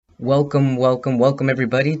Welcome,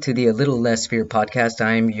 everybody, to the A Little Less Fear podcast.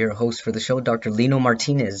 I'm your host for the show, Dr. Lino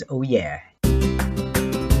Martinez. Oh, yeah.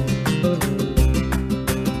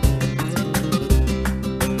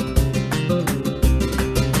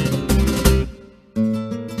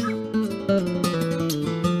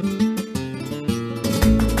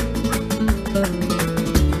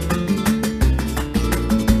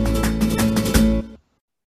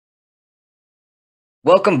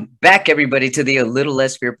 Welcome back, everybody, to the A Little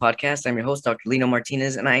Less Fear podcast. I'm your host, Dr. Lino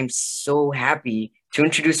Martinez, and I'm so happy to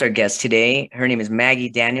introduce our guest today. Her name is Maggie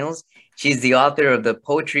Daniels. She's the author of the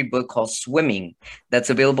poetry book called Swimming that's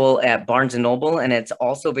available at Barnes & Noble, and it's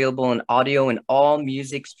also available in audio and all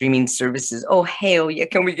music streaming services. Oh, hell yeah.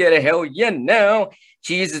 Can we get a hell yeah now?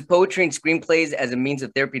 She uses poetry and screenplays as a means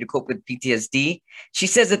of therapy to cope with PTSD. She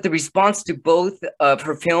says that the response to both of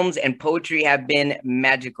her films and poetry have been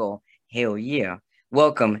magical. Hell yeah.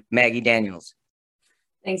 Welcome, Maggie Daniels.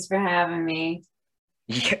 Thanks for having me.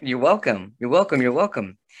 You're welcome. You're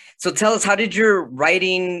welcome. So tell us, how did your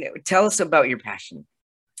writing, tell us about your passion.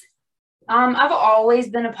 I've always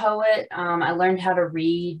been a poet. I learned how to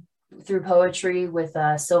read through poetry with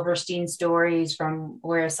Silverstein stories, from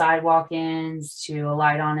Where a Sidewalk Ends to A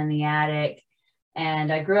Light On in the Attic.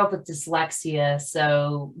 And I grew up with dyslexia,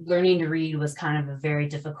 so learning to read was kind of a very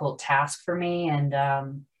difficult task for me.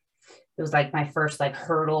 And it was like my first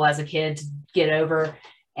hurdle as a kid to get over.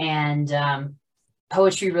 And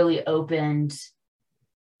poetry really opened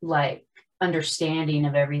understanding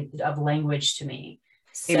of language to me.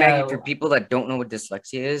 Hey, Maggie, for people that don't know what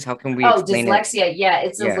dyslexia is, how can we explain dyslexia? Yeah,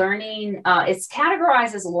 it's a learning, it's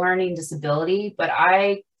categorized as a learning disability, but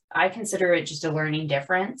I consider it just a learning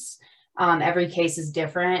difference. Every case is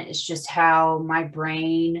different. It's just how my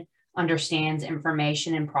brain understands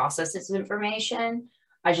information and processes information.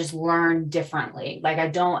 I just learn differently. I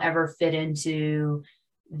don't ever fit into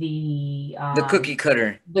the cookie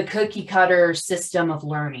cutter system of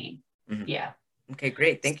learning. Mm-hmm. Yeah. Okay,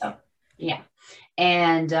 great. Thank you. Yeah.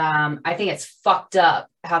 And I think it's fucked up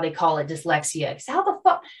how they call it dyslexia. Because how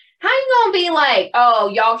you gonna be like, oh,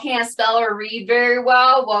 y'all can't spell or read very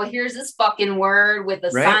well? Well, here's this fucking word with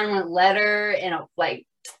a silent letter and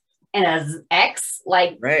an X.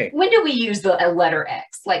 When do we use a letter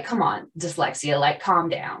X? Come on, dyslexia, calm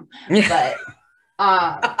down. But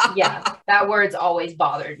yeah, that word's always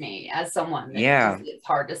bothered me as someone that it's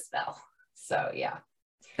hard to spell. So yeah.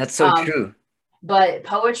 That's so true. But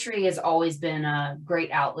poetry has always been a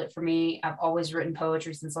great outlet for me. I've always written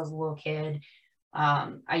poetry since I was a little kid.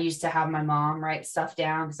 I used to have my mom write stuff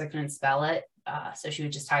down because I couldn't spell it. So she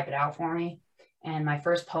would just type it out for me. And my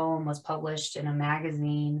first poem was published in a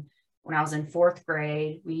magazine when I was in 4th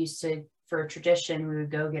grade. We used to, for a tradition, we would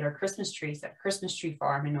go get our Christmas trees at Christmas Tree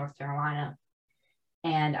Farm in North Carolina.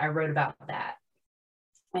 And I wrote about that.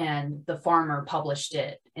 And the farmer published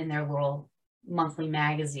it in their little monthly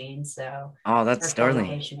magazine. So that's startling.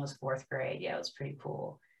 Publication was 4th grade. Yeah, it was pretty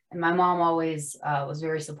cool. And my mom always was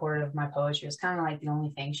very supportive of my poetry. It was kind of the only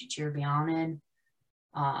thing she cheered me on in.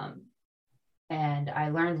 And I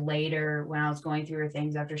learned later when I was going through her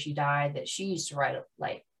things after she died that she used to write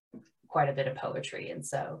quite a bit of poetry. And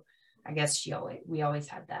so I guess we always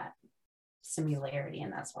had that similarity,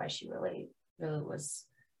 and that's why she really was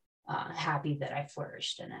happy that I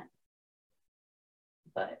flourished in it.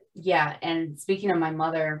 But yeah, and speaking of my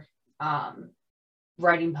mother,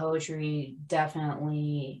 writing poetry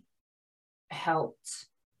definitely helped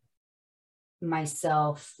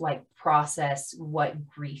myself process what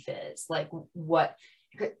grief is,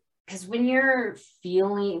 because when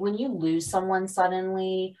you lose someone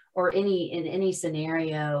suddenly, or in any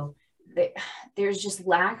scenario, there's just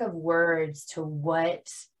lack of words to what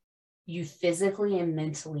you physically and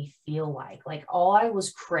mentally feel like all I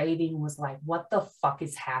was craving was what the fuck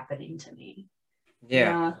is happening to me?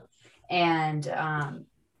 Yeah. And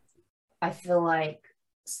I feel like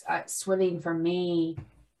swimming for me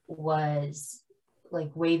was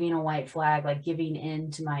waving a white flag, giving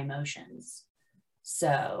in to my emotions.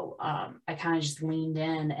 So I kind of just leaned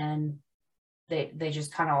in, and they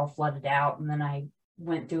just kind of all flooded out. And then I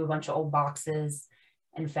went through a bunch of old boxes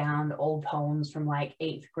and found old poems from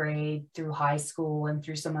 8th grade through high school, and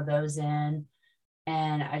threw some of those in.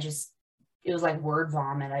 And it was like word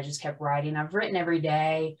vomit. I just kept writing. I've written every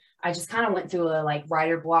day. I just kind of went through a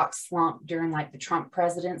writer block slump during the Trump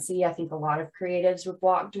presidency. I think a lot of creatives were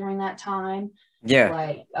blocked during that time.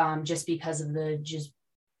 Yeah. Just because of the just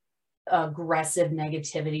aggressive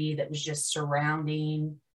negativity that was just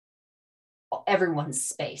surrounding everyone's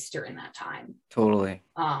space during that time. Totally.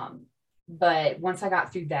 But once I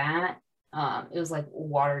got through that, it was like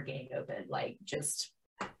Watergate opened, just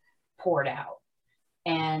poured out.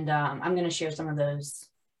 And I'm going to share some of those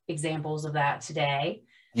examples of that today.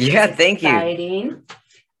 Yeah, thank you. Exciting.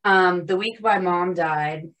 The week my mom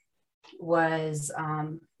died was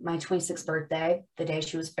my 26th birthday, the day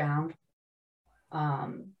she was found.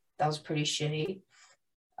 That was pretty shitty.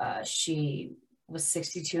 She was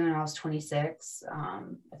 62 and I was 26. I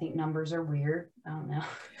think numbers are weird. I don't know.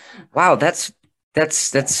 Wow, that's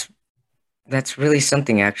really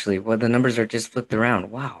something, actually. Well, the numbers are just flipped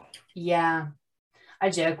around. Wow. Yeah. I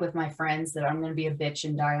joke with my friends that I'm going to be a bitch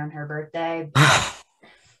and die on her birthday, but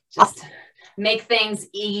just make things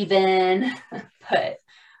even. But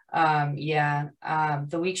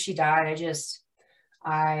the week she died,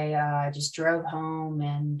 I just drove home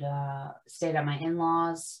and stayed at my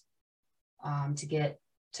in-laws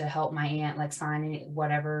to help my aunt like sign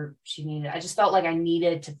whatever she needed. I just felt like I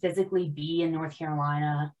needed to physically be in North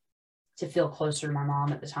Carolina to feel closer to my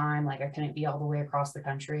mom at the time. Like I couldn't be all the way across the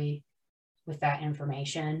country with that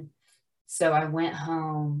information. So I went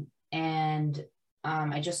home and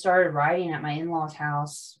I just started writing at my in-laws'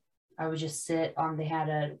 house. I would just they had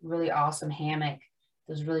a really awesome hammock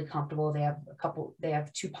that was really comfortable. They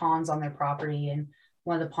have 2 ponds on their property, and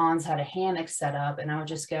one of the ponds had a hammock set up, and I would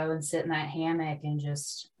just go and sit in that hammock and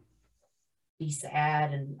just be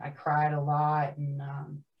sad. And I cried a lot. And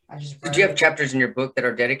I just Did you have chapters in your book that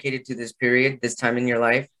are dedicated to this period, this time in your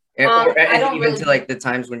life? Or I don't even really to like the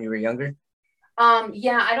times when you were younger?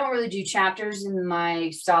 Yeah, I don't really do chapters in my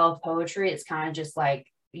style of poetry. It's kind of just like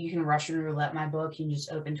you can Russian roulette my book. You can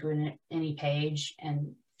just open to any page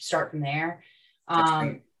and start from there.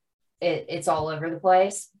 It's all over the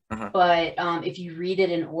place. But if you read it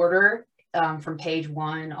in order from page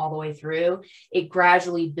 1 all the way through, it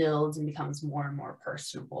gradually builds and becomes more and more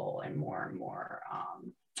personable and more,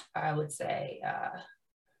 I would say,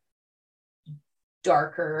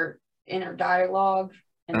 darker inner dialogue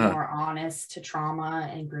and more honest to trauma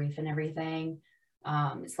and grief and everything.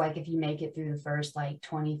 It's like if you make it through the first like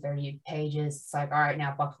 20-30 pages, it's like, all right,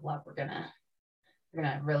 now buckle up. We're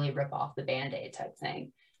gonna really rip off the Band-Aid type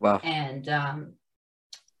thing. Wow. And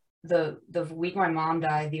the week my mom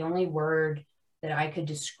died, the only word that I could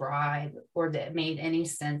describe or that made any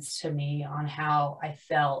sense to me on how I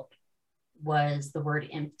felt was the word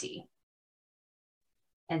empty.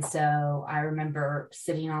 And so I remember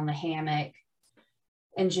sitting on the hammock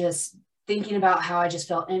and just thinking about how I just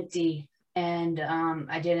felt empty. And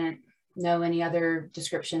I didn't know any other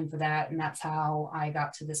description for that. And that's how I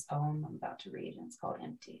got to this poem I'm about to read. And it's called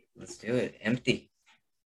Empty. Let's do it. Empty.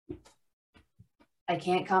 I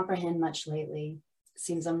can't comprehend much lately.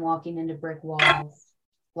 Seems I'm walking into brick walls,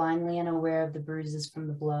 blindly unaware of the bruises from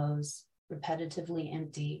the blows, repetitively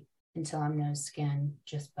empty until I'm no skin,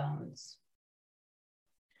 just bones.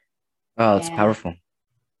 Oh, it's powerful.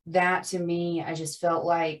 That to me, I just felt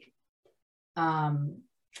like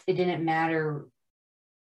it didn't matter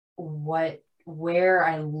where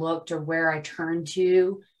I looked or where I turned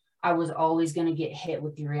to, I was always going to get hit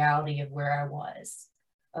with the reality of where I was,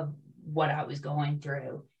 of what I was going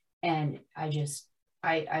through. And I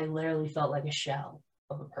literally felt like a shell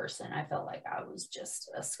of a person. I felt like I was just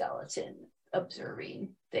a skeleton observing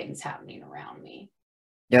things happening around me.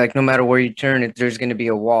 Yeah, like no matter where you turn, there's going to be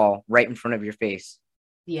a wall right in front of your face.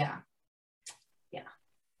 Yeah.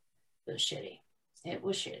 It was shitty. It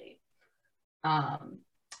was shitty.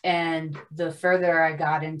 And the further I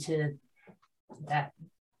got into that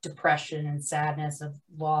depression and sadness of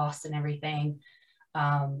loss and everything,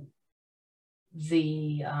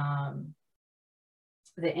 the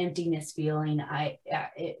emptiness feeling,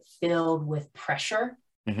 it filled with pressure.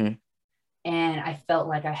 Mm-hmm. And I felt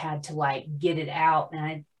like I had to like get it out.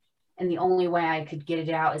 And the only way I could get it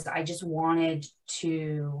out is I just wanted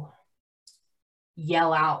to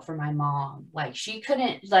yell out for my mom. Like she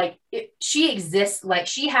couldn't, like she exists, like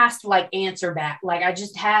she has to like answer back. Like I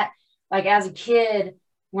just had, like as a kid,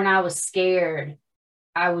 when I was scared,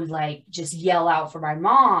 I would like just yell out for my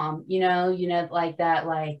mom, you know, like that,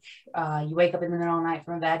 like you wake up in the middle of the night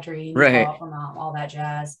from a bad dream, right, you call out for mom, all that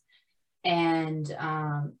jazz. And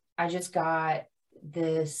I just got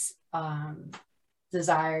this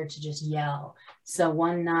desire to just yell. So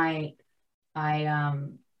one night I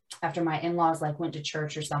after my in-laws like went to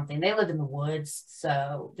church or something, they lived in the woods,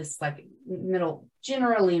 so this like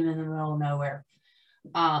generally in the middle of nowhere.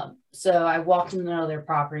 So I walked in the middle of their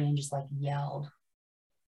property and just like yelled.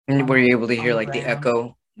 And were you able to hear like the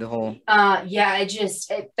echo, the whole? Yeah,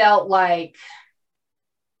 it felt like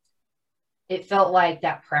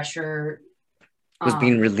that pressure was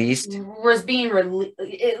being released.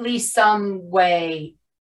 At least some way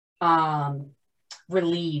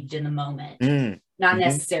relieved in the moment. Not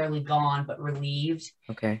necessarily gone, but relieved.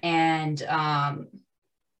 Okay. And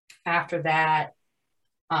after that,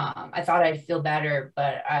 I thought I'd feel better,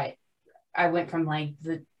 but I went from like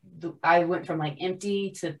I went from like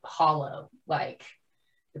empty to hollow. Like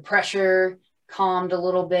the pressure calmed a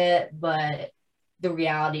little bit, but the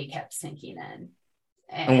reality kept sinking in.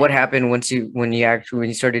 And what And happened when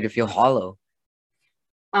you started to feel hollow?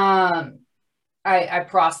 um I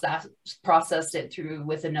processed it through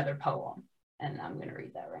with another poem, and I'm gonna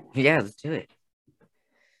read that right now. Yeah, let's do it.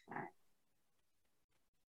 All right.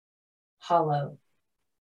 Hollow.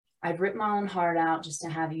 I'd rip my own heart out just to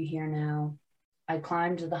have you here now. I'd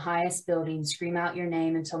climb to the highest building, scream out your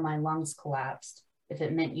name until my lungs collapsed, if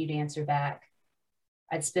it meant you'd answer back.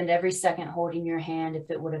 I'd spend every second holding your hand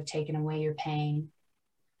if it would have taken away your pain.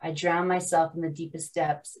 I'd drown myself in the deepest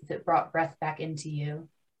depths if it brought breath back into you.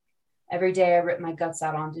 Every day I rip my guts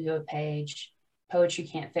out onto a page. Poetry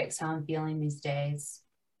can't fix how I'm feeling these days.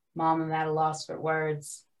 Mom, I'm at a loss for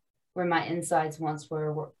words. Where my insides once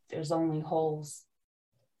were, there's only holes.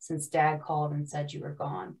 Since Dad called and said you were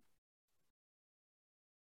gone.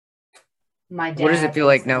 My dad. What does it feel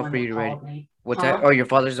like now one for you that to write? called me. What's Huh? that? Oh, your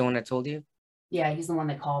father's the one that told you? Yeah, he's the one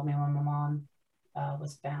that called me when my mom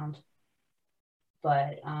was found.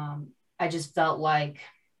 But I just felt like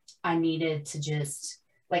I needed to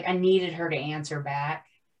I needed her to answer back.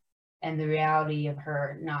 And the reality of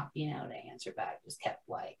her not being able to answer back just kept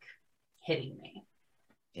like hitting me.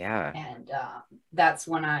 Yeah. And that's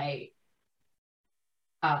when I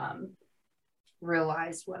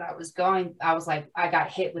realized what I was going. I was like, I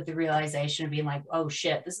got hit with the realization of being like, oh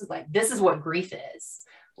shit, this is what grief is.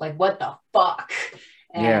 Like, what the fuck?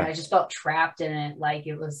 And Yeah. I just felt trapped in it. Like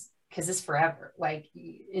it was, because it's forever. Like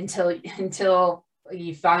until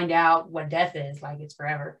you find out what death is, like it's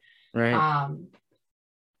forever. Right.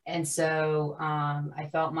 And so I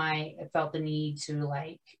felt the need to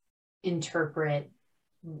like interpret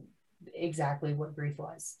exactly what grief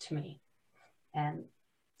was to me. And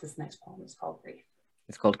this next poem is called Grief.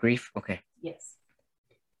 It's called Grief? Okay. Yes.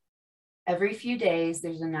 Every few days,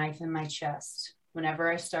 there's a knife in my chest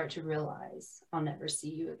whenever I start to realize I'll never see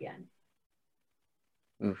you again.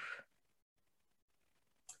 Oof.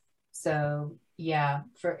 So, yeah,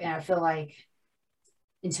 and I feel like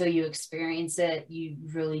until you experience it, you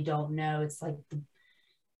really don't know. It's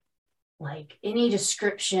like any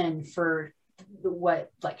description for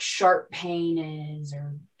what like sharp pain is,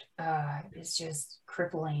 or it's just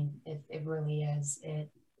crippling. It really is, it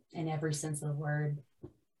in every sense of the word.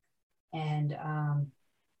 And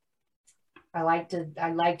I like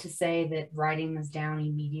to say that writing this down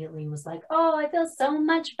immediately was like, oh, I feel so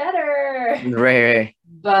much better. Right.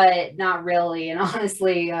 But not really. And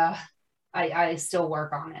honestly, I still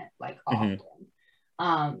work on it like often.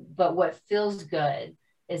 But what feels good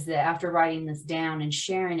is that after writing this down and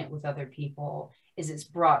sharing it with other people, is it's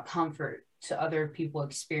brought comfort to other people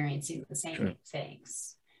experiencing the same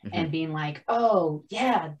things. And being like, oh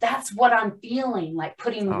yeah, that's what I'm feeling, like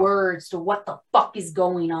putting words to what the fuck is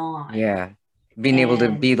going on. Yeah. Being able to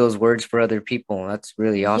be those words for other people. That's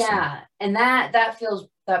really awesome. Yeah. And that feels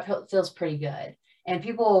pretty good. And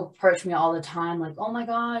people approach me all the time like, oh my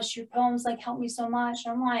gosh, your poems like help me so much.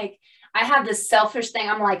 And I'm like, I have this selfish thing.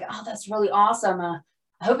 I'm like, oh, that's really awesome.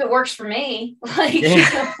 I hope it works for me. Like,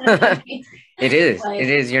 yeah. You know what I mean? It is. Like, it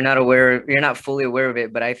is. You're not fully aware of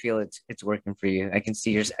it, but I feel it's working for you. I can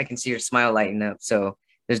see your smile lighting up. So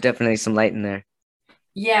there's definitely some light in there.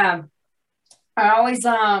 Yeah. I always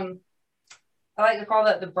I like to call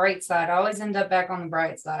that the bright side. I always end up back on the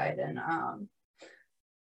bright side. And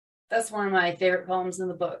that's one of my favorite poems in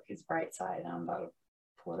the book is Bright Side. I'm about to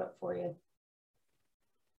pull it up for you.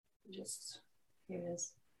 Just here it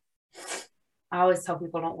is. I always tell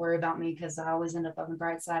people don't worry about me because I always end up on the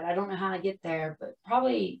bright side. I don't know how I get there, but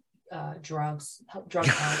probably drugs. Drugs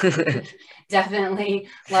help. Definitely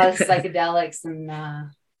a lot of psychedelics and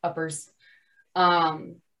uppers.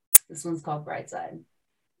 This one's called Bright Side.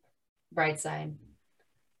 Bright Side.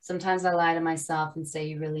 Sometimes I lie to myself and say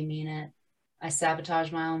you really mean it. I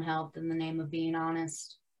sabotage my own health in the name of being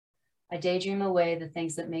honest. I daydream away the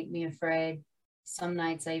things that make me afraid. Some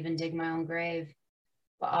nights I even dig my own grave.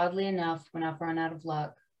 But oddly enough, when I've run out of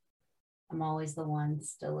luck, I'm always the one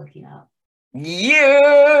still looking up.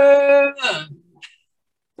 Yeah.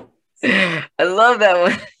 I love that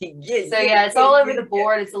one. It's all over the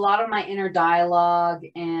board. It's a lot of my inner dialogue,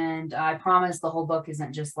 and I promise the whole book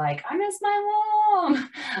isn't just like I miss my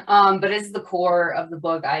mom, but it's the core of the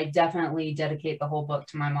book. I definitely dedicate the whole book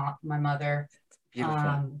to my mother.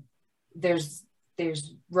 Beautiful.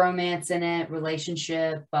 There's romance in it,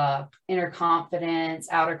 relationship, inner confidence,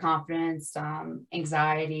 outer confidence,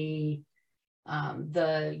 anxiety,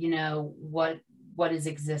 what is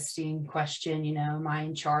existing question, am I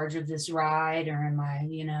in charge of this ride, or am I,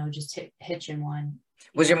 just hitching one?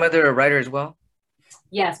 Was your mother a writer as well?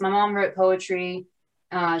 Yes, my mom wrote poetry.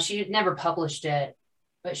 She never published it,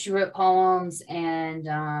 but she wrote poems,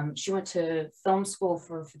 and she went to film school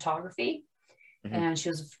for photography. Mm-hmm. And she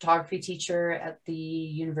was a photography teacher at the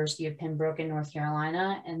University of Pembroke in North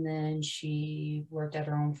Carolina. And then she worked at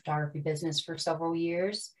her own photography business for several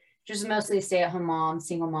years. She was mostly a stay-at-home mom,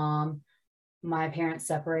 single mom. My parents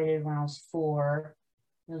separated when I was 4.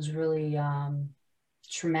 It was really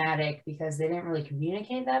traumatic because they didn't really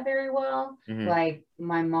communicate that very well. Mm-hmm. Like,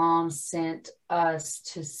 my mom sent us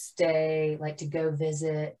to stay, like, to go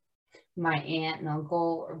visit my aunt and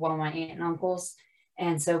uncle, or one of my aunt and uncles.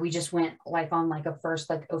 And so we just went like on like a first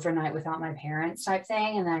like overnight without my parents type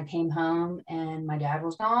thing. And then I came home and my dad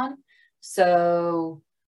was gone. So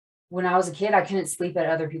when I was a kid, I couldn't sleep at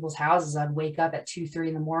other people's houses. I'd wake up at 2-3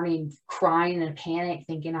 in the morning crying in a panic,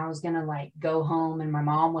 thinking I was going to like go home and my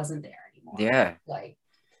mom wasn't there anymore. Yeah. Like,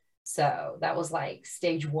 so that was like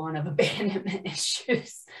stage 1 of abandonment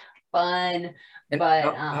issues. Fun. And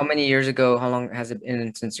but how many years ago, how long has it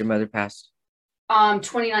been since your mother passed?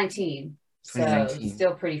 2019. So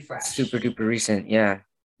still pretty fresh. Super duper recent. Yeah.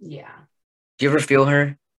 Yeah. Do you ever feel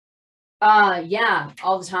her? Yeah,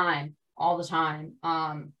 all the time.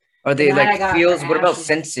 Are they like feels? What about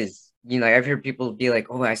senses? I've heard people be like,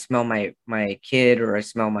 "Oh, I smell my kid," or "I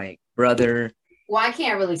smell my brother." Well, I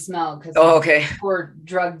can't really smell because okay. for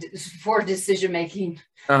decision making.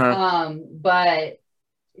 Uh-huh. But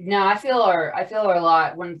no, I feel her a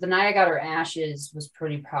lot. When the night I got her ashes was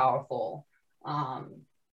pretty powerful.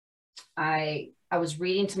 I was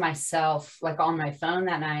reading to myself like on my phone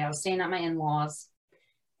that night. I was staying at my in-laws,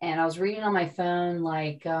 and I was reading on my phone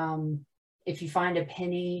like, if you find a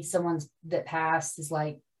penny, someone's that passed is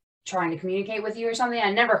like trying to communicate with you or something.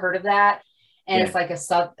 I never heard of that. And It's like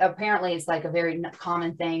apparently it's like a very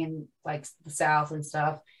common thing in like the South and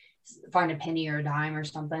stuff. Find a penny or a dime or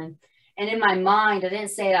something. And in my mind, I didn't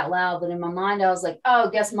say it out loud, but in my mind, I was like,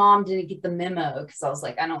 oh, guess mom didn't get the memo, because I was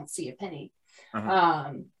like, I don't see a penny.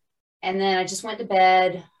 Uh-huh. And then I just went to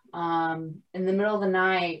bed. In the middle of the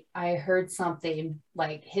night, I heard something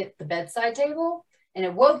like hit the bedside table, and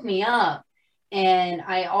it woke me up. And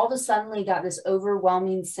I all of a sudden got this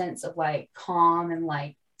overwhelming sense of like calm and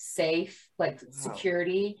like safe, like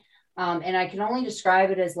security. And I can only describe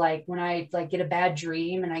it as like when I like get a bad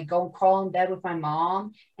dream and I go crawl in bed with my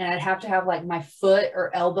mom, and I'd have to have like my foot or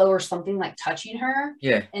elbow or something like touching her.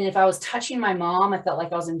 Yeah. And if I was touching my mom, I felt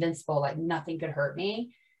like I was invincible, like nothing could hurt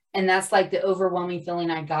me. And that's like the overwhelming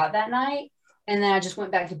feeling I got that night. And then I just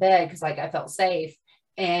went back to bed because like I felt safe.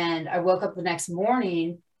 And I woke up the next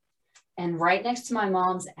morning, and right next to my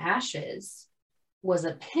mom's ashes was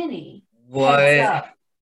a penny. What?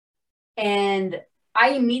 And I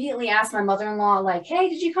immediately asked my mother-in-law, like, hey,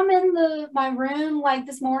 did you come in my room like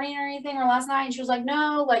this morning or anything, or last night? And she was like,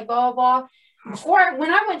 no, like blah, blah, blah.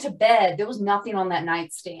 When I went to bed, there was nothing on that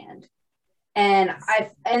nightstand. And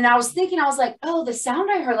I was thinking, I was like, oh, the sound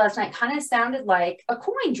I heard last night kind of sounded like a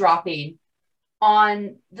coin dropping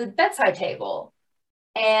on the bedside table.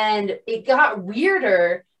 And it got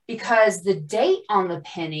weirder because the date on the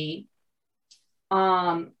penny,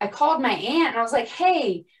 I called my aunt and I was like,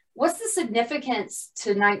 hey, what's the significance to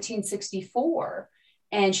 1964?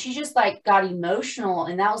 And she just like got emotional,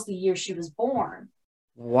 and that was the year she was born.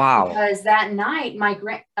 Wow. Because that night,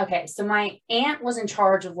 so my aunt was in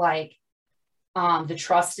charge of like the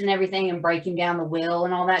trust and everything and breaking down the will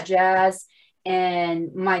and all that jazz.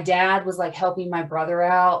 And my dad was like helping my brother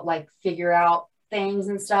out, like figure out things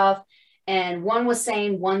and stuff. And one was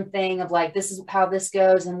saying one thing of like, this is how this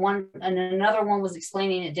goes. And another one was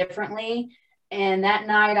explaining it differently. And that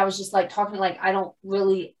night I was just like talking like, I don't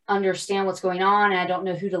really understand what's going on. And I don't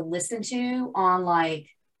know who to listen to on like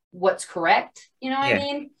what's correct. You know what I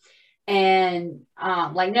mean? And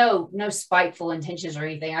like no spiteful intentions or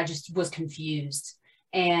anything. I just was confused.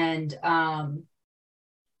 And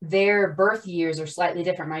their birth years are slightly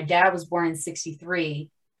different. My dad was born in 1963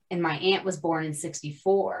 and my aunt was born in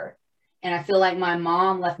 1964. And I feel like my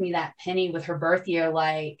mom left me that penny with her birth year,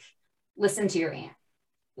 like, listen to your aunt.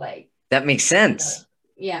 Like, that makes sense.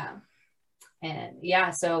 Yeah. And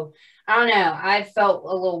yeah, so I don't know. I've felt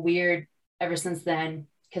a little weird ever since then,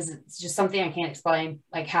 because it's just something I can't explain,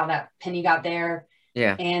 like how that penny got there.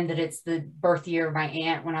 Yeah. And that it's the birth year of my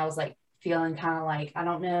aunt, when I was like feeling kind of like, I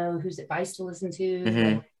don't know whose advice to listen to.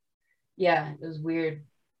 Mm-hmm. Like, yeah, it was weird.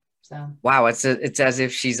 So wow, it's as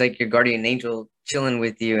if she's like your guardian angel chilling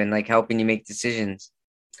with you and like helping you make decisions.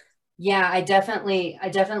 Yeah, I definitely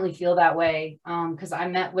feel that way. Because I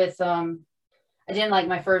met with I did like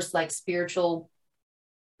my first like spiritual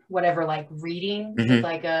whatever, like reading with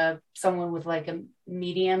like someone with like a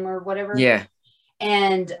medium or whatever. Yeah.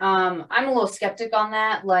 And I'm a little skeptic on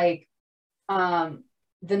that. Like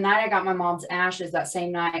the night I got my mom's ashes, that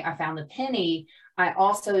same night I found the penny, I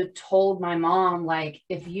also told my mom, like,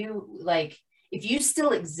 if you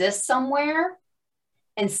still exist somewhere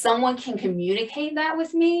and someone can communicate that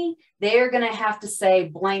with me, they're going to have to say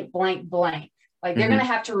blank, blank, blank. Like they're going to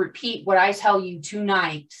have to repeat what I tell you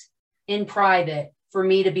tonight in private for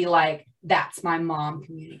me to be like, that's my mom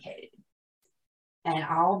communicated. And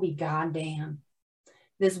I'll be goddamn.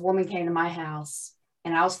 This woman came to my house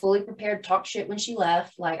and I was fully prepared to talk shit when she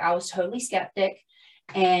left. Like I was totally skeptic.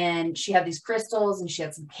 And she had these crystals and she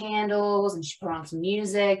had some candles and she put on some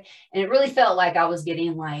music. And it really felt like I was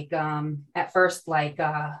getting like, at first, like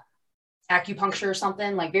acupuncture or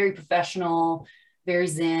something, like very professional, very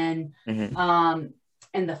zen. And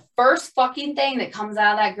the first fucking thing that comes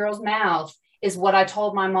out of that girl's mouth is what I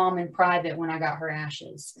told my mom in private when I got her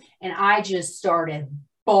ashes. And I just started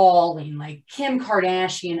bawling like Kim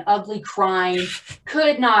Kardashian, ugly crying,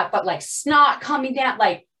 could not, but like snot coming down,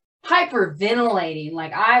 like hyperventilating.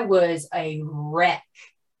 Like I was a wreck.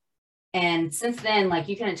 And since then, like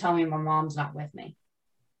you couldn't tell me my mom's not with me.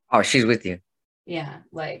 Oh, she's with you. Yeah,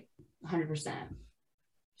 like 100%.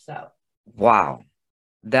 So wow.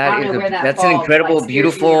 That's falls, an incredible, like,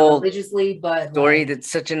 beautiful religiously, but story. like,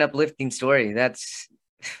 That's such an uplifting story.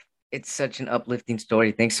 It's such an uplifting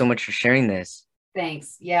story. Thanks so much for sharing this.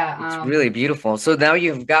 Thanks. Yeah. It's really beautiful. So now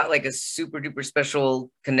you've got like a super duper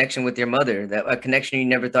special connection with your mother, that a connection you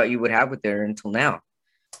never thought you would have with her until now.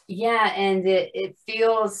 Yeah. And it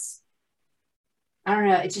feels, I don't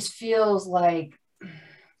know, it just feels like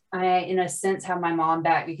I, in a sense, have my mom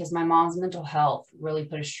back because my mom's mental health really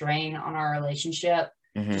put a strain on our relationship.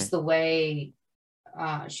 Just the way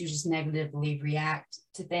she would just negatively react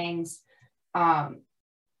to things, and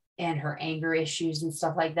her anger issues and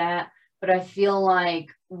stuff like that. But I feel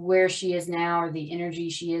like where she is now, or the energy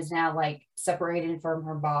she is now, like separated from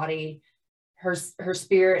her body, her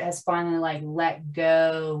spirit has finally like let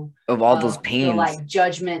go of all those pains, the like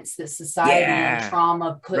judgments that society and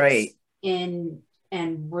trauma puts in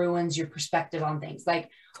and ruins your perspective on things. Like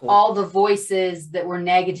all the voices that were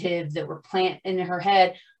negative that were planted in her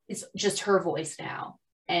head, it's just her voice now.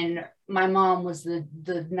 And my mom was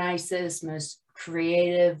the nicest, most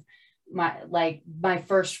creative, my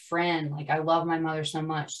first friend. Like I love my mother so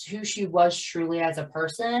much. Who she was truly as a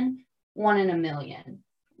person, 1 in a million.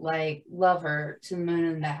 Like love her to the moon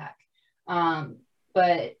and back.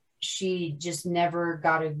 But she just never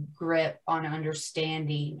got a grip on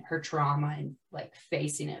understanding her trauma and like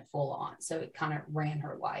facing it full on. So it kind of ran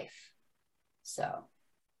her life. So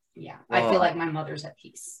yeah, well, I feel like my mother's at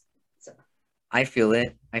peace. So I feel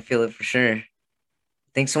it for sure.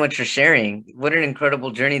 Thanks so much for sharing. What an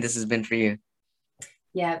incredible journey this has been for you.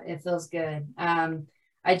 Yeah, it feels good.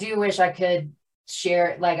 I do wish I could share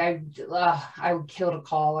it. Like I would kill to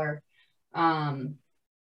call her.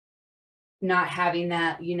 Not having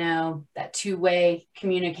that, you know, that two-way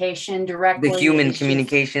communication directly. The human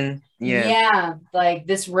communication. Yeah. Like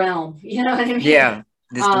this realm, you know what I mean? Yeah.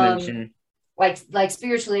 This dimension. Like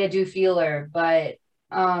spiritually, I do feel her, but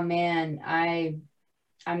oh man, I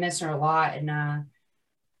miss her a lot. And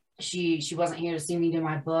she wasn't here to see me do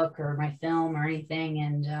my book or my film or anything.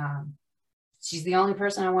 And she's the only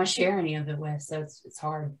person I want to share any of it with. So it's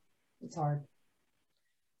hard. It's hard.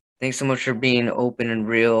 Thanks so much for being open and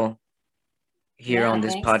real here on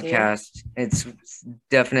this podcast. Dude. It's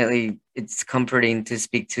definitely, it's comforting to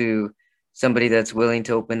speak to somebody that's willing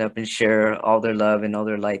to open up and share all their love and all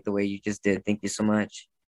their light the way you just did. Thank you so much.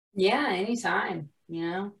 Yeah, anytime. You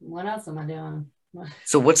know, what else am I doing?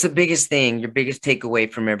 So what's the biggest thing, your biggest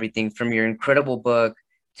takeaway from everything, from your incredible book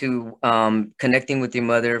to connecting with your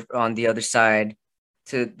mother on the other side,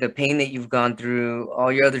 to the pain that you've gone through,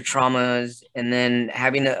 all your other traumas, and then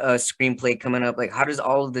having a screenplay coming up? Like, how does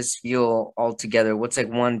all of this feel all together? What's like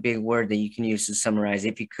one big word that you can use to summarize,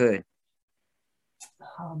 if you could?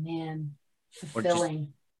 Oh man,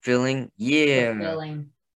 fulfilling. Filling? Yeah. Fulfilling.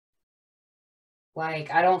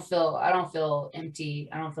 Like I don't feel empty.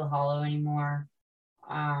 I don't feel hollow anymore.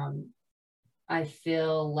 I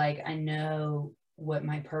feel like I know what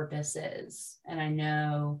my purpose is, and I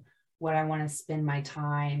know what I want to spend my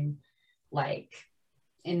time like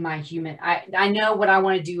in my human. I know what I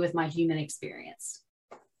want to do with my human experience.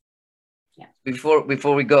 Yeah. Before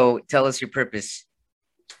we go, tell us your purpose.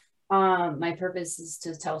 My purpose is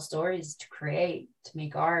to tell stories, to create, to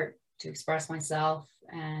make art, to express myself,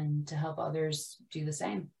 and to help others do the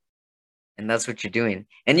same. And that's what you're doing.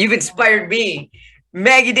 And you've inspired me.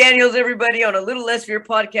 Maggie Daniels, everybody, on A Little Less Fear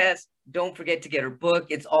podcast. don't forget to get her book.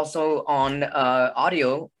 It's also on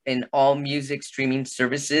audio in all music streaming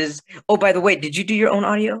services. Oh, by the way, did you do your own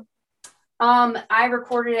audio? I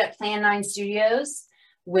recorded at Plan 9 Studios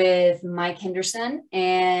with Mike Henderson,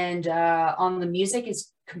 and on the music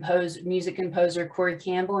is music composer Corey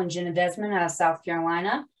Campbell and Jenna Desmond out of South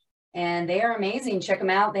Carolina, and they are amazing. Check them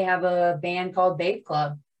out. They have a band called Babe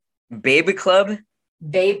Club. Baby Club?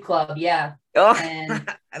 Babe Club, yeah. Oh, And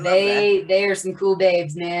I love they are some cool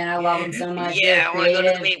babes, man. I love them so much. Yeah, I want to go to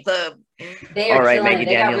the creative. Babe Club. They are All right, killing Maggie it.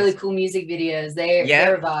 They got Daniels. really cool music videos.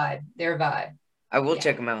 They're a vibe. They're a vibe. I will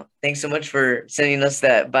check them out. Thanks so much for sending us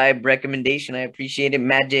that vibe recommendation. I appreciate it.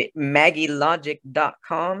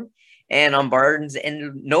 MaggieLogic.com and on Barnes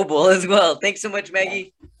and Noble as well. Thanks so much,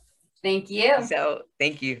 Maggie. Thank you. Peace out.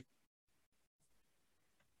 Thank you.